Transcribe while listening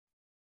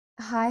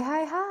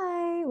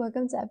Hi.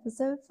 Welcome to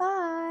episode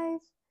 5.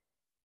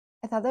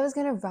 I thought that was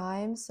going to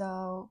rhyme,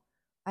 so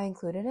I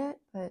included it,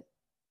 but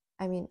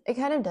I mean, it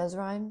kind of does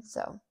rhyme,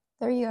 so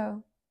there you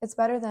go. It's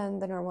better than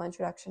the normal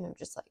introduction of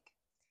just like,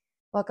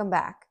 welcome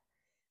back.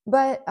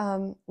 But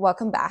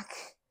welcome back.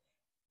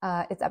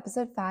 It's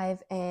episode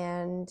 5,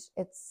 and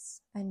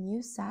it's a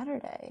new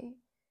Saturday.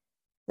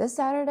 This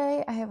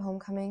Saturday, I have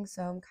homecoming,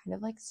 so I'm kind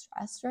of like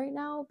stressed right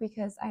now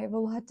because I have a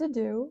lot to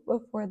do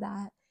before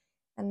that.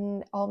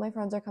 And all my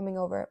friends are coming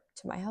over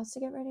to my house to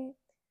get ready.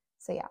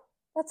 So yeah,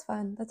 that's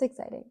fun. That's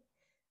exciting.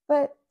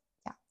 But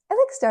yeah, I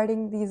like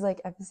starting these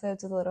like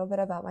episodes with a little bit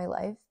about my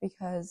life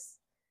because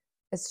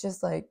it's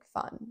just like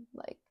fun.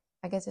 Like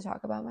I get to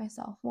talk about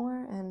myself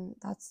more, and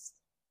that's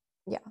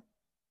yeah,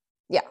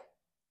 yeah,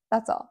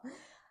 that's all.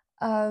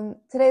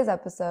 Today's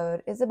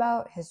episode is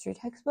about history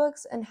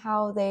textbooks and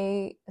how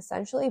they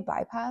essentially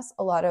bypass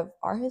a lot of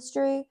our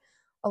history,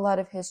 a lot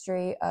of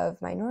history of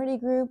minority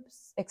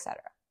groups,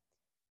 etc.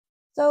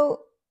 So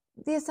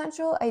the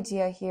essential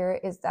idea here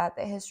is that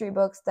the history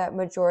books that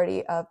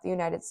majority of the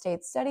United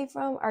States study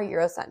from are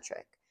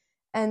Eurocentric.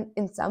 And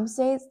in some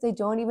states, they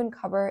don't even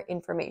cover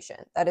information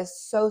that is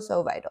so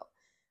vital.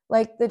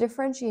 Like the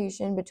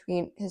differentiation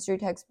between history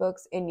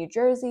textbooks in New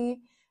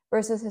Jersey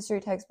versus history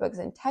textbooks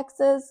in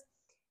Texas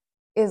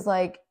is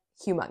like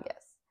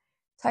humongous.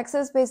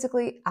 Texas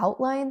basically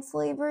outlines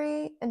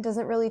slavery and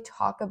doesn't really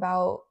talk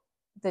about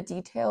the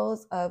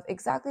details of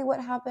exactly what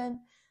happened,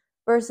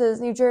 versus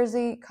New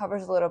Jersey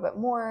covers a little bit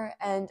more,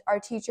 and our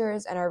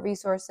teachers and our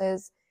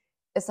resources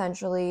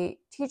essentially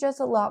teach us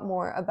a lot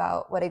more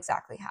about what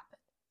exactly happened.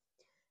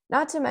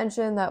 Not to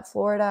mention that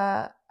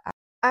Florida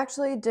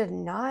actually did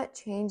not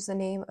change the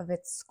name of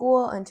its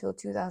school until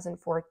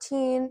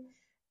 2014,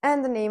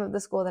 and the name of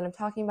the school that I'm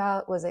talking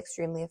about was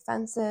extremely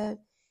offensive.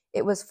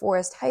 It was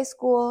Forest High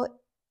School.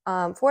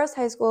 Forest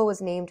High School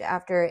was named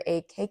after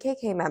a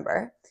KKK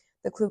member,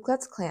 the Ku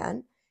Klux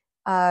Klan,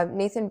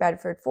 Nathan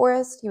Bedford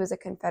Forrest. He was a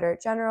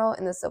Confederate general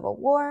in the Civil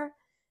War,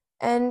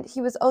 and he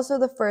was also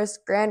the first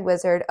Grand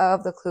Wizard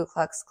of the Ku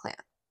Klux Klan.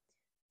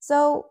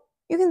 So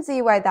you can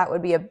see why that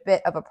would be a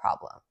bit of a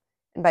problem.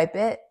 And by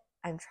bit,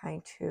 I'm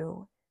trying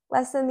to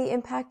lessen the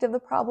impact of the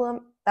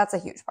problem. That's a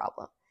huge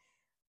problem.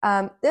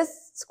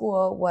 This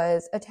school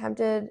was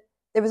attempted,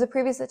 there was a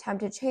previous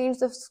attempt to change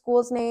the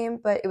school's name,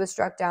 but it was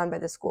struck down by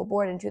the school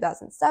board in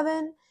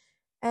 2007.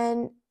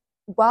 And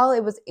while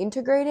it was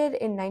integrated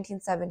in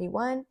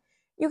 1971,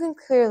 you can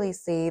clearly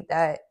see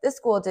that this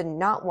school did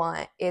not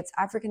want its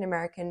African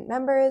American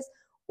members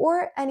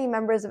or any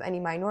members of any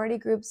minority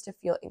groups to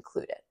feel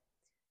included.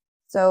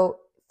 So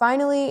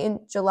finally,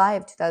 in July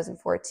of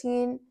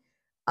 2014,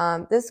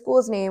 this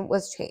school's name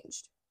was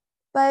changed.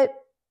 But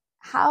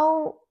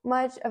how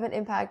much of an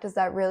impact does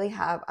that really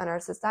have on our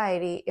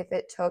society if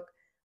it took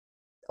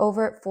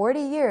over 40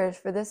 years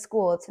for this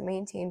school to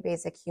maintain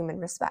basic human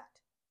respect?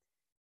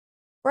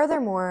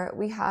 Furthermore,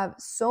 we have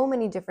so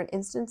many different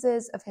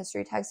instances of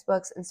history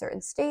textbooks in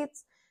certain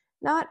states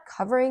not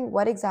covering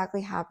what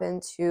exactly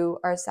happened to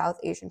our South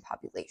Asian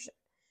population.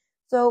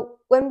 So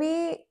when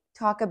we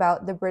talk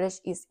about the British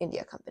East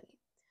India Company,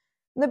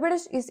 the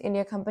British East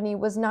India Company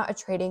was not a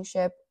trading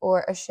ship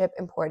or a ship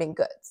importing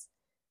goods.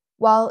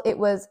 While it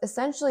was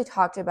essentially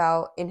talked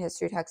about in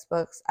history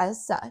textbooks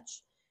as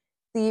such,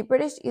 the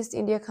British East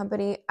India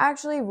Company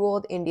actually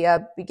ruled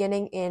India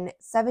beginning in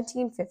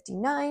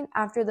 1759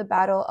 after the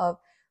Battle of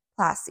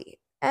Plassey,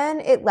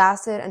 and it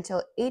lasted until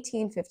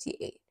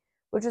 1858,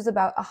 which was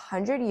about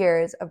 100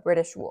 years of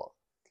British rule.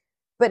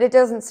 But it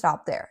doesn't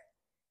stop there.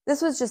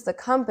 This was just the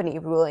company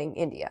ruling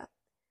India.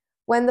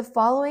 When the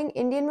following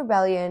Indian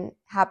Rebellion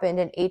happened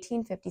in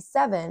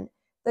 1857,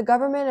 the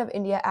Government of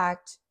India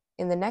Act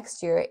in the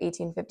next year,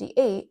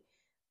 1858,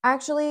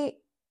 actually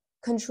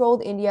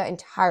controlled India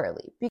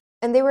entirely.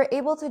 And they were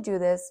able to do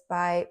this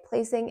by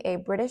placing a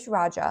British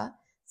Raja,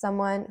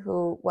 someone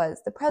who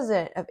was the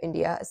president of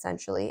India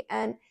essentially,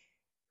 and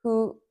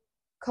who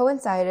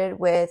coincided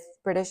with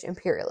British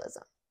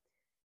imperialism.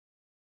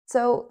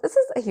 So this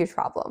is a huge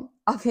problem,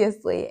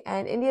 obviously,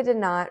 and India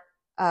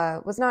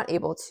was not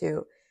able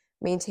to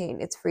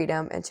maintain its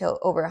freedom until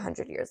over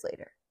 100 years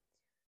later.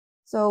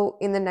 So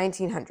in the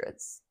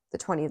 1900s, the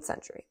 20th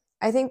century,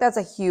 I think that's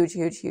a huge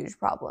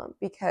problem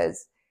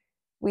because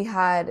we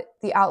had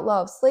the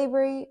outlaw of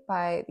slavery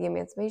by the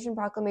Emancipation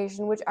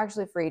Proclamation, which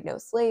actually freed no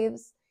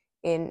slaves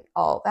in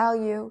all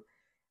value.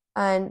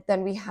 And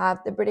then we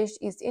have the British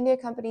East India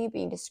Company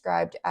being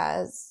described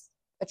as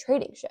a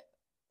trading ship.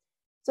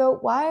 So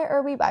why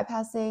are we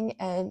bypassing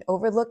and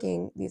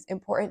overlooking these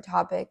important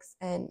topics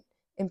and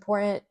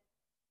important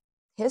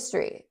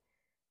history?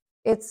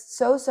 It's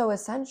so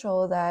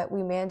essential that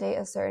we mandate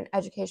a certain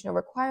educational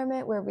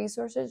requirement where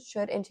resources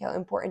should entail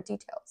important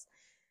details.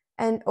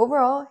 And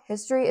overall,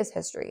 history is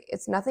history.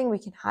 It's nothing we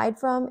can hide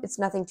from. It's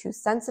nothing too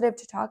sensitive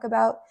to talk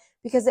about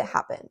because it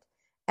happened.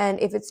 And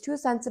if it's too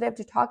sensitive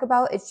to talk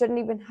about, it shouldn't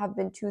even have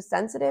been too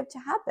sensitive to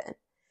happen.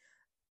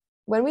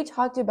 When we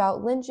talked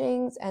about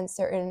lynchings and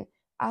certain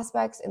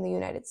aspects in the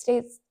United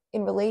States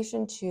in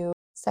relation to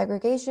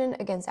segregation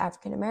against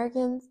African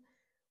Americans,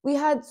 We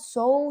had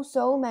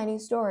so many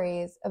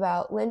stories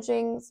about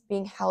lynchings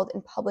being held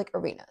in public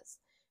arenas,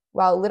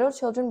 while little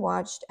children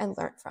watched and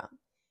learned from.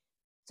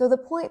 So the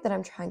point that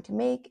I'm trying to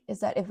make is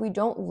that if we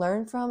don't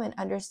learn from and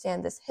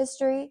understand this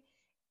history,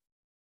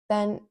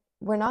 then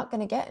we're not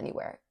going to get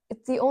anywhere.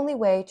 It's the only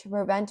way to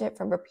prevent it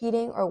from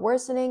repeating or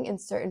worsening in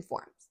certain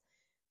forms.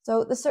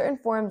 So the certain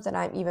forms that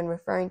I'm even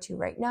referring to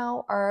right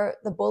now are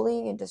the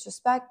bullying and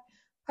disrespect,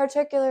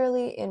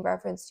 particularly in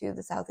reference to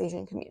the South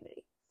Asian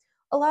community.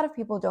 A lot of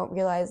people don't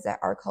realize that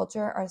our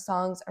culture, our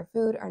songs, our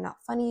food are not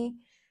funny.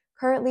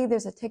 Currently,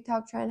 there's a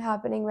TikTok trend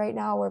happening right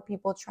now where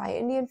people try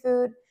Indian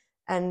food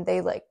and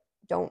they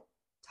don't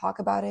talk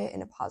about it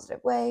in a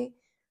positive way.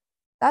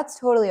 That's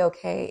totally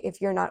okay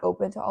if you're not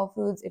open to all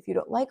foods, if you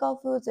don't like all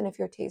foods, and if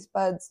your taste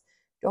buds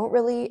don't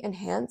really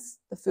enhance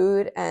the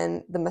food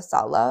and the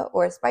masala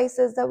or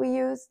spices that we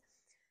use.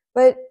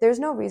 But there's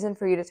no reason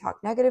for you to talk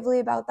negatively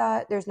about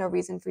that. There's no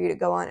reason for you to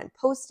go on and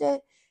post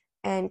it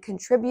and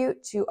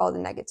contribute to all the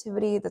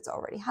negativity that's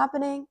already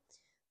happening.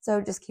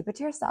 So just keep it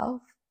to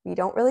yourself. We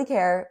don't really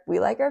care. We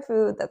like our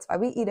food. That's why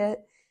we eat it.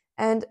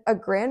 And a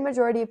grand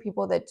majority of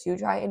people that do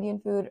try Indian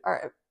food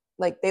are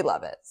they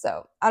love it.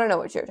 So I don't know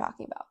what you're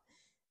talking about.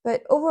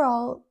 But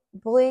overall,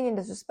 bullying and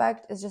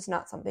disrespect is just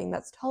not something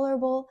that's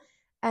tolerable.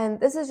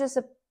 And this is just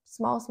a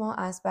small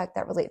aspect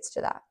that relates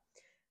to that.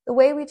 The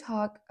way we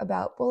talk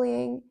about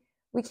bullying,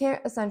 we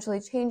can't essentially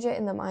change it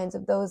in the minds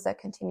of those that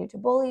continue to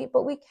bully,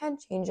 but we can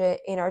change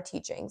it in our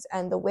teachings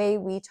and the way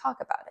we talk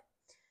about it.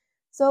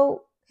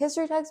 So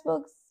history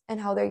textbooks and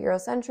how they're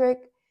Eurocentric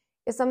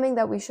is something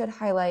that we should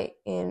highlight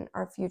in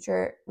our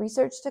future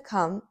research to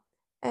come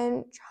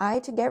and try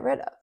to get rid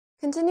of.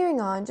 Continuing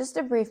on, just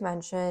a brief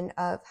mention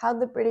of how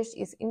the British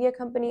East India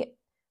Company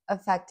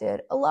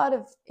affected a lot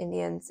of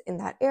Indians in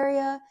that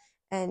area,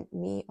 and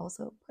me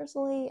also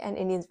personally, and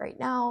Indians right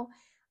now.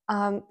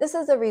 This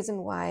is the reason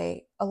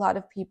why a lot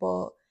of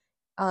people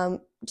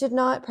did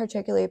not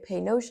particularly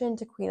pay notion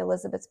to Queen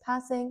Elizabeth's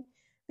passing,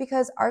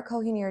 because our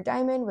Kohinoor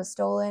diamond was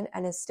stolen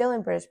and is still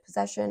in British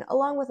possession,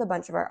 along with a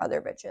bunch of our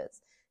other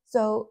riches.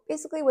 So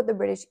basically what the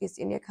British East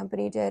India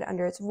Company did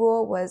under its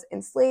rule was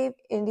enslave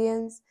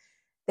Indians.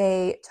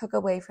 They took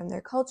away from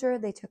their culture,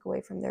 they took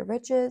away from their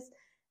riches,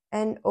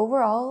 and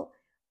overall,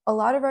 a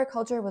lot of our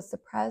culture was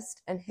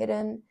suppressed and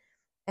hidden,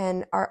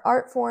 and our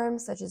art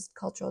forms, such as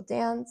cultural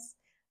dance,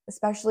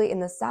 especially in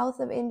the south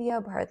of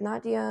India,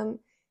 Bharatanatyam,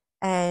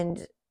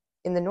 and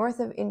in the north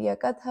of India,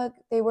 Kathak,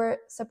 they were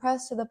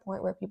suppressed to the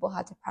point where people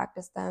had to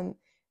practice them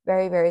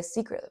very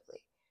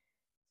secretively.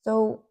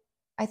 So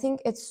I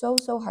think it's so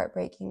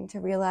heartbreaking to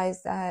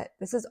realize that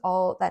this is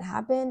all that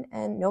happened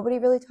and nobody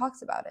really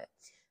talks about it.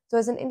 So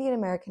as an Indian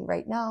American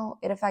right now,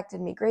 it affected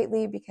me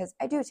greatly because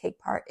I do take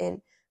part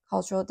in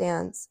cultural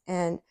dance,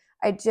 and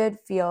I did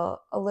feel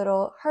a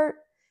little hurt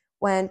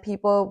when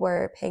people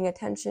were paying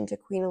attention to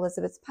Queen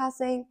Elizabeth's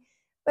passing,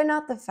 but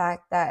not the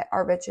fact that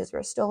our riches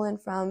were stolen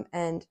from,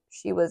 and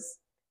she was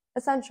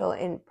essential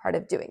in part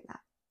of doing that.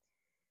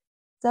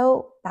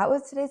 So that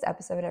was today's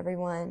episode,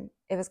 everyone.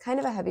 It was kind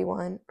of a heavy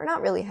one, or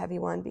not really heavy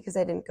one because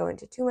I didn't go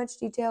into too much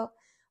detail,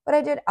 but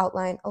I did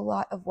outline a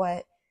lot of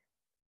what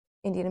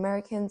Indian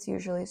Americans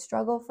usually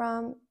struggle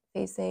from,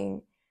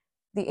 facing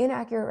the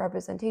inaccurate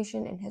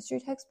representation in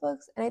history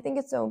textbooks. And I think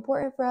it's so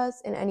important for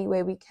us in any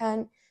way we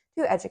can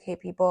to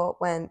educate people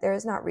when there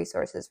is not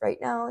resources right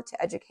now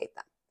to educate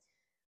them.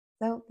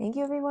 So thank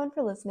you everyone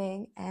for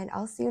listening, and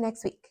I'll see you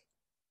next week.